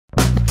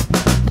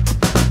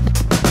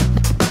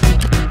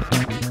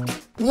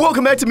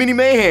Welcome back to Mini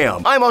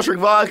Mayhem. I'm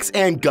Vox,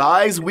 and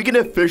guys, we can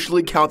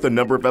officially count the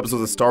number of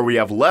episodes of Star we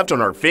have left on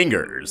our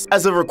fingers.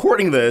 As of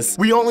recording this,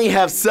 we only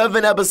have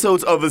 7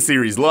 episodes of the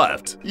series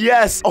left.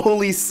 Yes,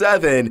 only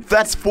 7.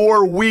 That's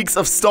 4 weeks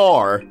of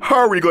Star. How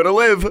are we gonna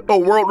live? A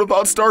world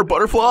without Star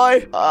Butterfly?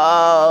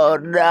 Oh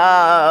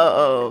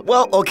no.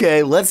 Well,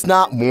 okay, let's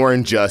not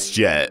mourn just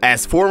yet,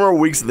 as 4 more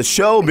weeks of the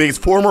show makes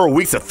 4 more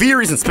weeks of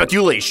theories and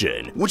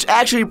speculation. Which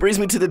actually brings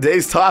me to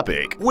today's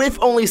topic. With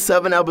only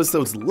 7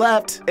 episodes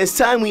left, it's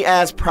time we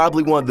ask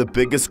probably one of the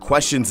biggest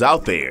questions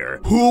out there.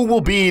 Who will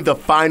be the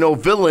final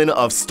villain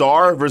of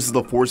Star versus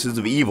the forces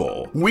of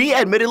evil? We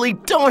admittedly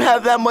don't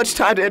have that much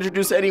time to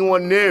introduce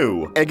anyone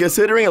new, and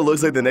considering it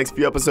looks like the next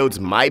few episodes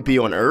might be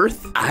on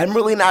Earth, I'm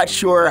really not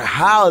sure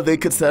how they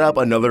could set up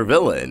another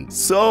villain.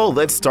 So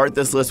let's start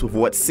this list with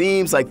what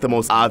seems like the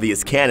most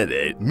obvious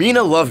candidate, Mina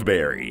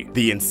Loveberry,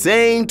 the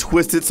insane,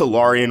 twisted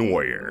Solarian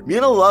warrior.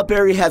 Mina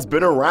Loveberry has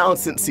been around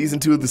since season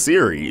 2 of the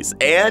series,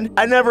 and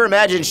I never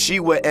imagined she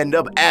would end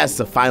up as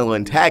the final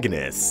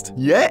antagonist.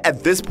 Yet,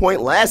 at this point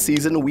last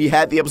season, we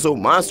had the episode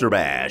Monster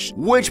Bash,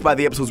 which by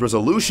the episode's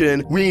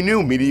resolution, we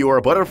knew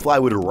Meteora Butterfly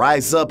would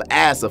rise up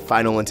as the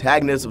final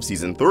antagonist of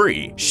season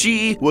 3.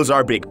 She was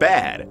our big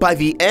bad. By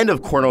the end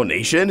of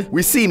Cornonation,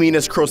 we see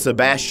Mina's crow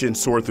Sebastian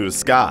soar through the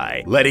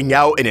sky, letting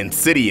out an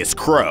insidious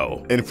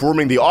crow,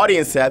 informing the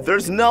audience that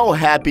there's no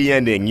happy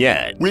ending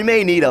yet. We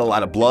may need a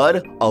lot of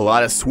blood, a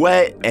lot of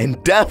sweat,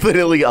 and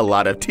definitely a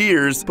lot of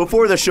tears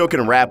before the show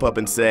can wrap up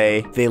and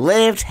say, they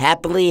lived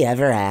happily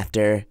ever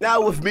after.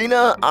 Now with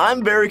Mina,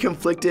 I'm very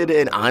conflicted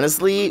and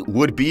honestly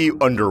would be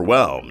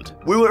underwhelmed.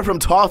 We went from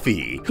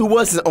Toffee, who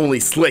wasn't only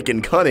slick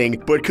and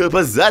cunning, but could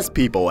possess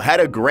people, had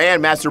a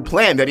grand master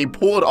plan that he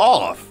pulled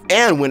off,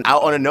 and went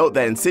out on a note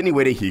that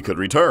insinuated he could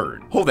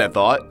return. Hold that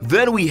thought.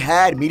 Then we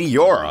had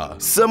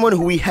Meteora, someone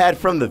who we had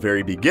from the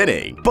very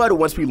beginning, but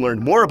once we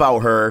learned more about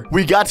her,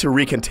 we got to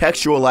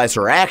recontextualize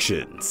her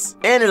actions,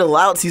 and it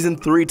allowed season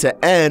 3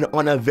 to end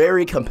on a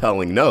very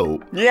compelling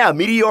note. Yeah,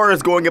 Meteora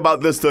is going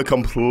about this the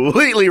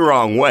completely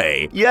wrong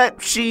way,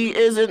 yet she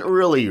isn't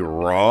really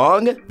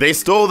wrong. They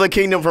stole the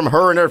kingdom from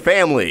her and her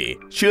family.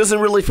 She doesn't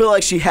really feel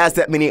like she has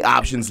that many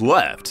options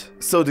left.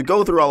 So to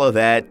go through all of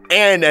that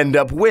and end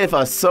up with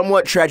a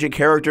somewhat tragic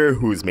character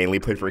who's mainly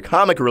played for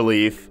comic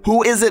relief,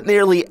 who isn't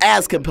nearly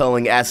as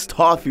compelling as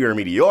Toffee or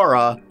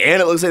Meteora,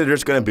 and it looks like they're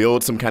just gonna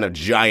build some kind of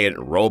giant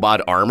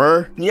robot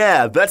armor.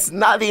 Yeah, that's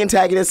not the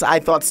antagonist I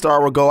thought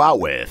Star would go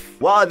out with.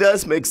 While it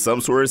does make some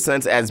sort of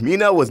sense, as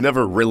Mina was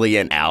never really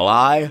an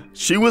ally,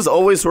 she was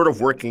always sort of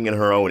working in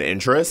her own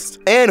interest,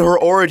 and her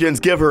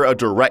origins give her a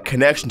direct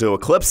connection to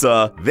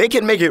Eclipsa. They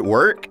can make it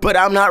work, but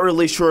I'm not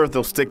really sure if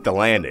they'll stick the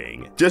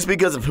landing, just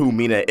because of who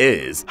Mina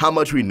is, how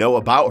much we know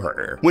about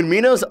her. When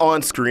Mina's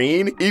on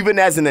screen, even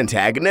as an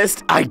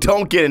antagonist, I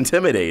don't get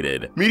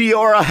intimidated.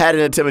 Meteora had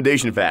an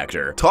intimidation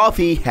factor.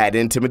 Toffee had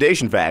an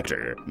intimidation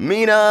factor.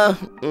 Mina,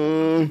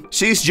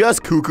 she's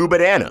just cuckoo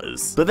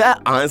bananas. But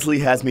that honestly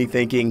has me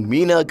thinking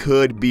Mina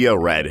could be a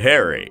red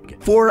herring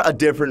for a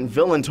different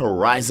villain to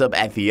rise up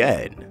at the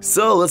end.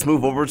 So let's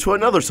move over to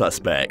another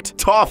suspect,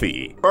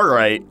 Toffee.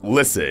 Alright,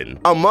 listen.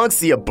 Amongst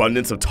the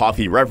abundance of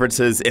Toffee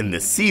references in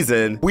this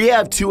season, we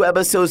have 2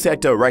 episodes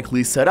that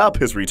directly set up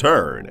his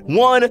return.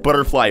 One,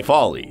 Butterfly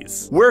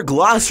Follies, where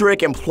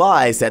Glossric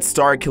implies that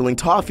Star killing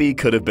Toffee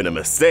could have been a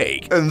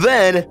mistake. And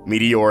then,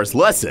 Meteora's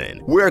Lesson,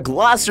 where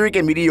Glossric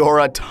and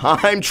Meteora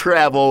time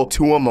travel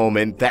to a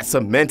moment that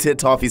cemented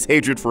Toffee's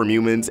hatred for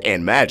humans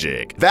and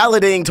magic,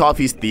 validating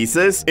Toffee's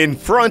thesis in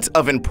front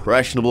of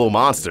impressionable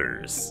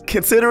monsters.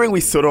 Considering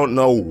we still don't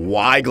know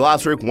why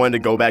Glossric wanted to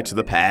go back to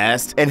the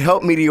past and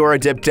help Meteora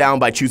dip down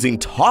by choosing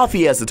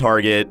Toffee as the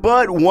target,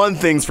 but one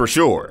thing's for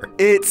sure,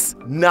 it's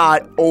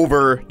not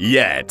over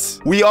yet.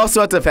 We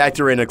also have to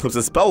factor in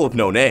Eclipsa's spell with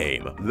no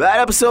name. That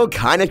episode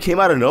kind of came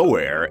out of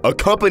nowhere,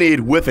 accompanied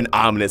with an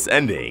ominous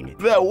ending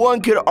that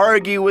one could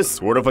argue was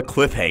sort of a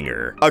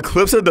cliffhanger.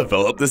 Eclipsa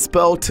developed the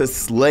spell to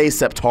slay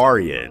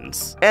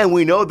Septarians, and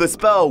we know the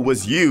spell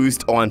was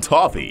used on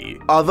Toffee,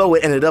 although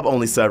it ended up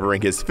only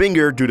severing his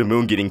finger due to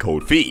Moon getting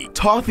cold feet.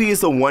 Toffee is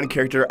the one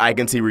character I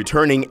can see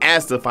returning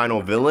as the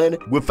final villain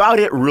without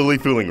it really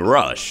feeling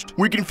rushed.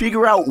 We can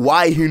figure out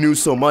why he knew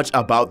so much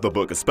about the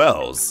Book of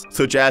Spells,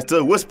 such as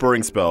the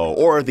Whispering spell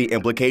or the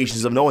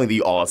implications of knowing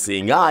the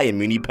All-Seeing Eye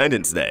in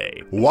Independence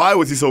Day. Why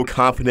was he so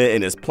confident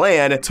in his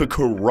plan to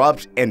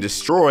corrupt and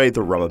destroy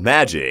the realm of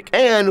magic?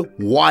 And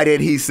why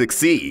did he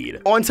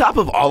succeed? On top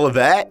of all of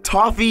that,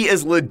 Toffee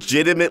is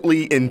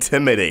legitimately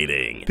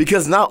intimidating,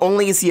 because not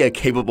only is he a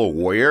capable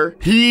warrior,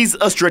 he's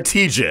a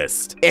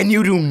strategist, and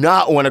you do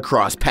not want to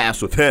cross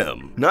paths with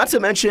him. Not to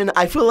mention,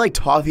 I feel like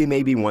Toffee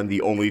may be one of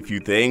the only few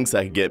things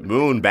that could get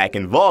Moon back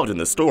involved in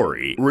the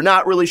story. We're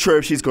not really sure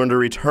if she's going to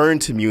return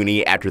to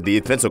Muni after the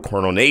events of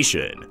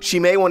Cornonation. She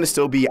may want to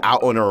still be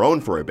out on her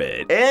own for a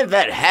bit, and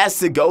that has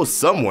to go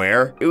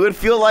somewhere. It would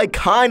feel like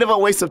kind of a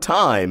waste of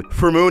time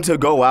for Moon to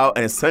go out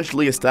and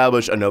essentially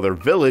establish another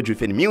village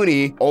within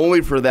Muni,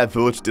 only for that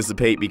village to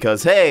dissipate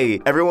because,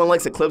 hey, everyone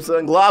likes Eclipse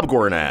and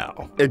Globgor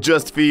now. It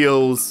just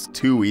feels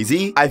too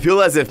easy. I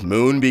feel as if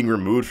Moon being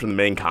removed from the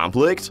main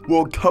conflict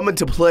will come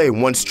into play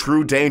once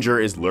true danger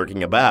is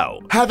lurking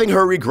about, having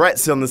her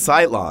regrets on the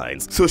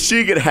sidelines so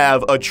she could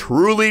have a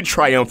truly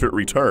triumphant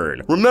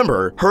return.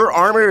 Remember, her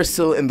armor is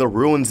still in the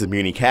ruins of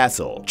Muni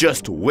Castle,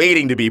 just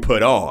waiting to be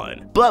put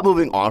on. But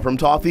moving on from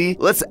Toffee,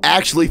 let's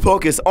actually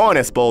focus on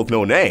a spell with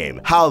no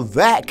name, how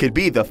that could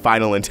be the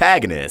final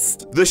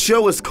antagonist. The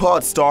show is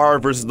called Star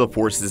versus the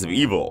Forces of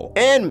Evil,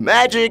 and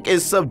magic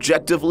is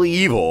subjectively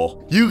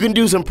evil. You can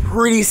do some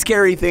pretty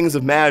scary things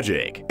with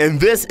magic, and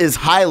this is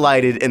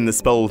highlighted in the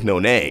spell with no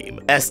name.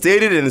 As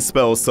stated in the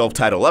spell's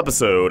self-titled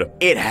episode,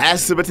 it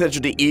has the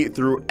potential to eat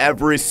through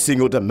every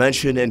single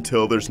dimension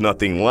until there's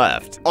nothing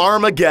left.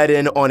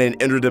 Armageddon on an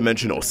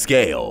interdimensional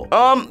scale.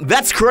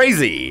 That's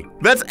crazy.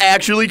 That's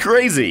actually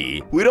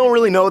crazy. We don't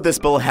really know if this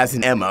spell has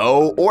an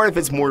MO or if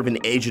it's more of an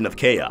agent of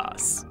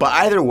chaos. But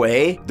either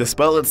way, the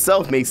spell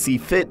itself may see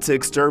fit to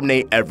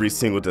exterminate every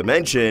single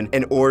dimension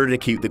in order to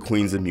keep the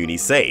Queens of Muni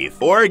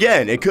safe. Or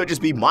again, it could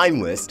just be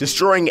mindless,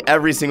 destroying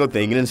every single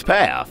thing in its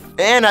path.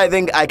 And I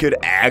think I could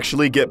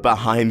actually get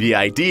behind the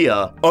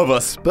idea of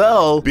a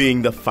spell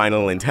being the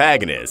final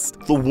antagonist,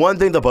 the one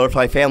thing the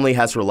Butterfly family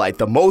has relied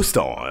the most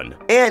on.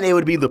 And it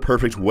would be the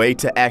perfect way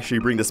to actually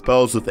bring the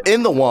spells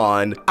within the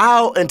wand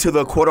out into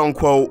the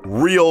quote-unquote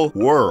real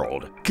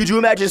world. Could you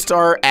imagine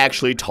Star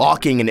actually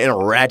talking and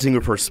interacting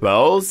with her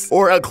spells?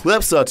 Or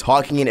Eclipsa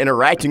talking and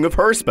interacting with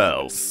her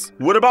spells?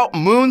 What about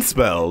Moon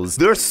spells?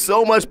 There's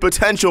so much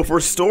potential for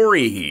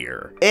story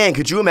here. And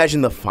could you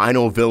imagine the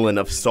final villain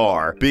of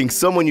Star being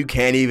someone you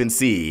can't even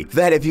see,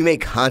 that if you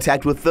make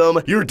contact with them,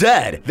 you're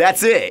dead.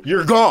 That's it.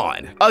 You're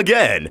gone.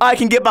 Again, I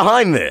can get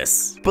behind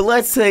this. But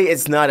let's say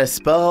it's not a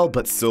spell,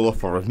 but still a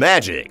form of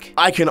magic.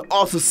 I can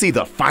also see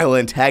the final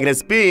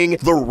antagonist being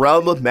the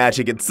realm of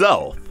magic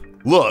itself.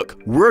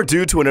 Look, we're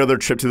due to another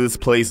trip to this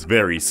place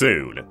very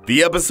soon.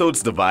 The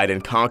episodes Divide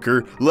and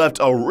Conquer left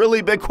a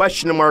really big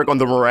question mark on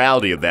the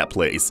morality of that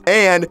place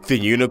and the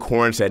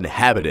unicorns that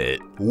inhabit it.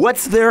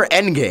 What's their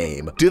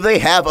endgame? Do they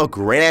have a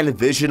grand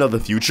vision of the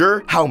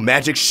future? How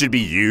magic should be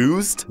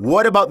used?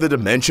 What about the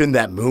dimension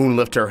that Moon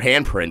left her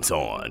handprints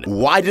on?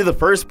 Why did the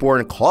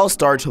Firstborn call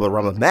Star to the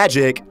realm of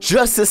magic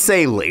just to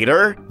say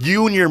later,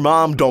 you and your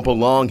mom don't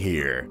belong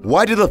here?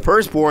 Why did the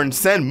Firstborn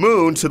send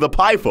Moon to the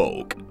Pie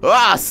Folk?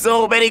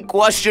 So many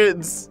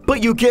questions.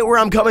 But you get where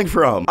I'm coming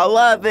from. A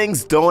lot of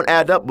things don't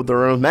add up with the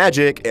realm of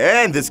magic,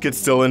 and this could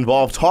still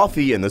involve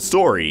Toffee in the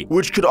story,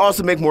 which could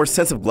also make more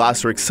sense of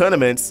Glossoric's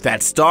sentiments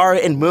that Star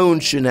and Moon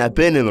shouldn't have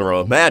been in the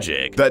realm of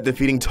magic, that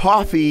defeating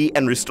Toffee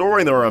and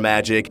restoring the realm of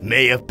magic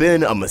may have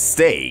been a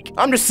mistake.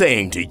 I'm just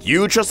saying, do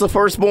you trust the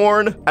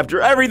Firstborn?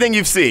 After everything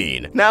you've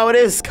seen. Now it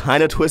is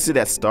kind of twisted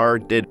that Star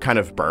did kind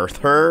of birth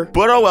her,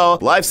 but oh well,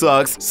 life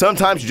sucks.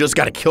 Sometimes you just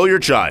gotta kill your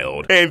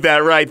child. Ain't that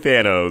right,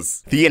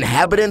 Thanos? The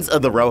inhabitants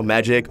of the realm of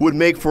magic would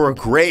make for a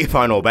great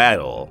final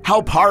battle.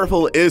 How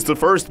powerful is the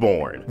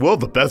Firstborn? Well,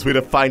 the best way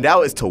to find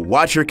out is to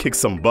watch her kick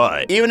some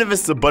butt, even if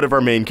it's the butt of our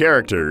main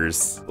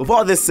characters. With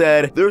all this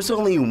said, there's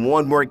only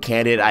one more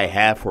candidate I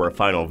have for a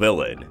final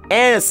villain,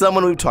 and it's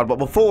someone we've talked about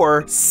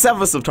before,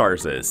 Severus of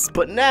Tarsus.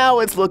 But now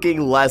it's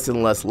looking less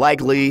and less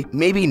likely.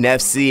 Maybe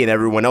Nefsi and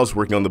everyone else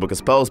working on the Book of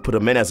Spells put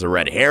him in as a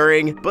red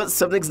herring, but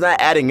something's not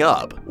adding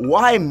up.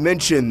 Why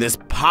mention this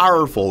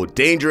powerful,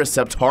 dangerous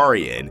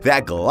Septarian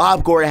that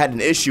Globgor had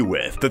an issue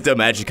with, that the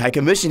Magic High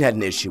Commission had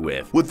an issue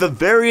with the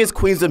various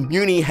Queens of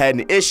Muni had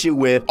an issue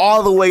with,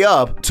 all the way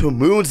up to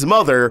Moon's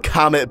mother,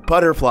 Comet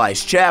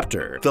Butterfly's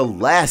chapter, the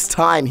last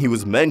time he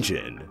was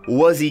mentioned?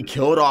 Was he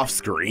killed off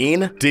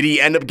screen? Did he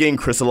end up getting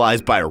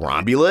crystallized by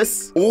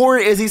Romulus? Or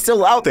is he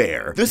still out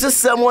there? This is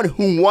someone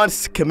who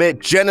wants to commit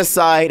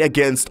genocide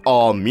against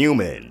all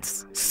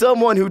humans.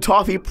 Someone who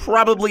Toffee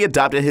probably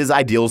adopted his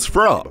ideals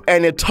from.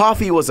 And if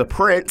Toffee was a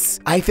prince,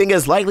 I think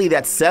it's likely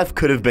that Seth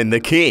could have been the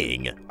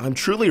king. I'm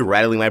truly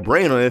rattling my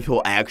brain on if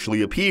he'll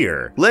actually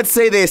appear. Let's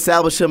say they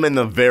establish him in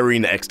the very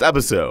next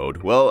episode.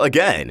 Well,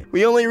 again,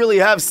 we only really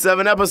have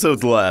 7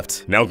 episodes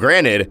left. Now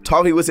granted,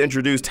 Toffee was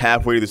introduced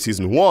halfway through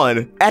season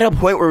 1, at a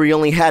point where we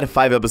only had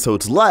 5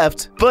 episodes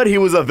left, but he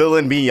was a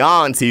villain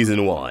beyond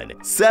season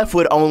 1. Seth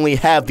would only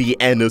have the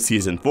end of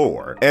season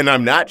 4, and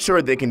I'm not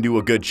sure they can do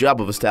a good job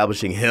of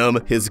establishing him,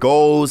 his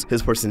goals,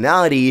 his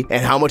personality,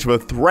 and how much of a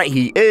threat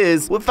he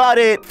is without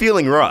it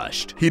feeling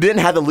rushed. He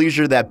didn't have the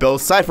leisure that Bill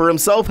Cipher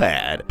himself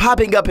had,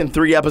 popping up in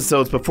 3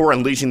 episodes before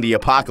unleashing the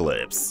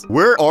apocalypse.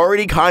 We're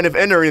already kind of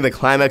entering the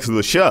climax of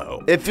the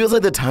show. It feels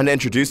like the time to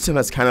introduce him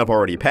has kind of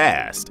already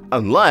passed,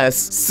 unless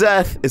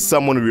Seth is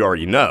someone we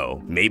already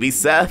know. Maybe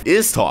Seth Seth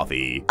is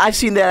Toffee. I've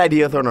seen that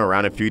idea thrown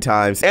around a few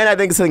times, and I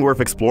think it's something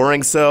worth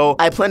exploring, so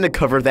I plan to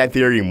cover that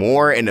theory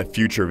more in a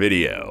future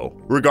video.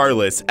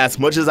 Regardless, as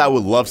much as I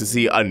would love to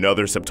see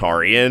another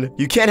Septarian,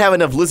 you can't have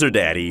enough lizard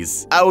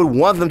daddies. I would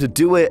want them to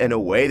do it in a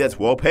way that's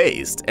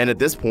well-paced, and at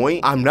this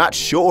point, I'm not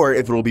sure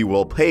if it'll be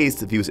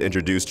well-paced if he was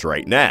introduced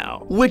right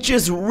now. Which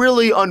is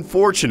really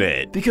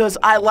unfortunate, because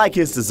I like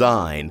his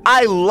design.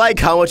 I like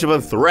how much of a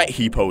threat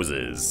he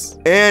poses.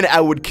 And I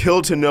would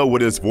kill to know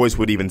what his voice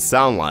would even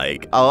sound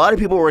like. A lot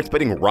of people were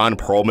expecting Ron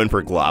Perlman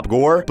for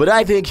Globgore, but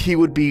I think he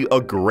would be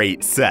a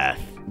great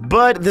Seth.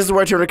 But this is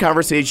where I turn the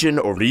conversation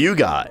over to you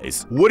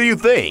guys. What do you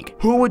think?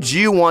 Who would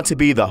you want to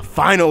be the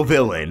final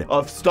villain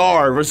of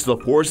Star vs. the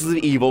Forces of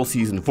Evil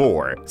Season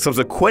 4?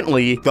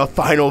 Subsequently, the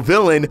final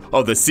villain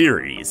of the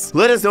series.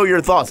 Let us know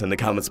your thoughts in the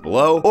comments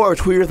below, or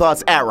tweet your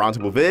thoughts at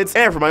Roundtable Vids,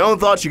 and for my own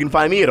thoughts, you can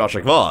find me at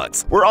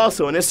Vlogs. We're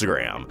also on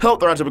Instagram. Help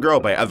the Roundtable grow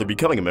by either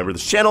becoming a member of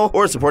this channel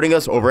or supporting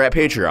us over at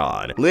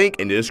Patreon. Link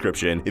in the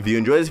description. If you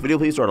enjoyed this video,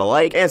 please throw it a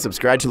like and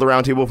subscribe to the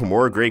Roundtable for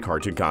more great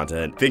cartoon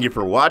content. Thank you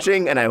for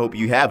watching, and I hope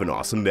you have an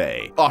awesome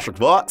day.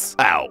 Vlogs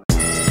out.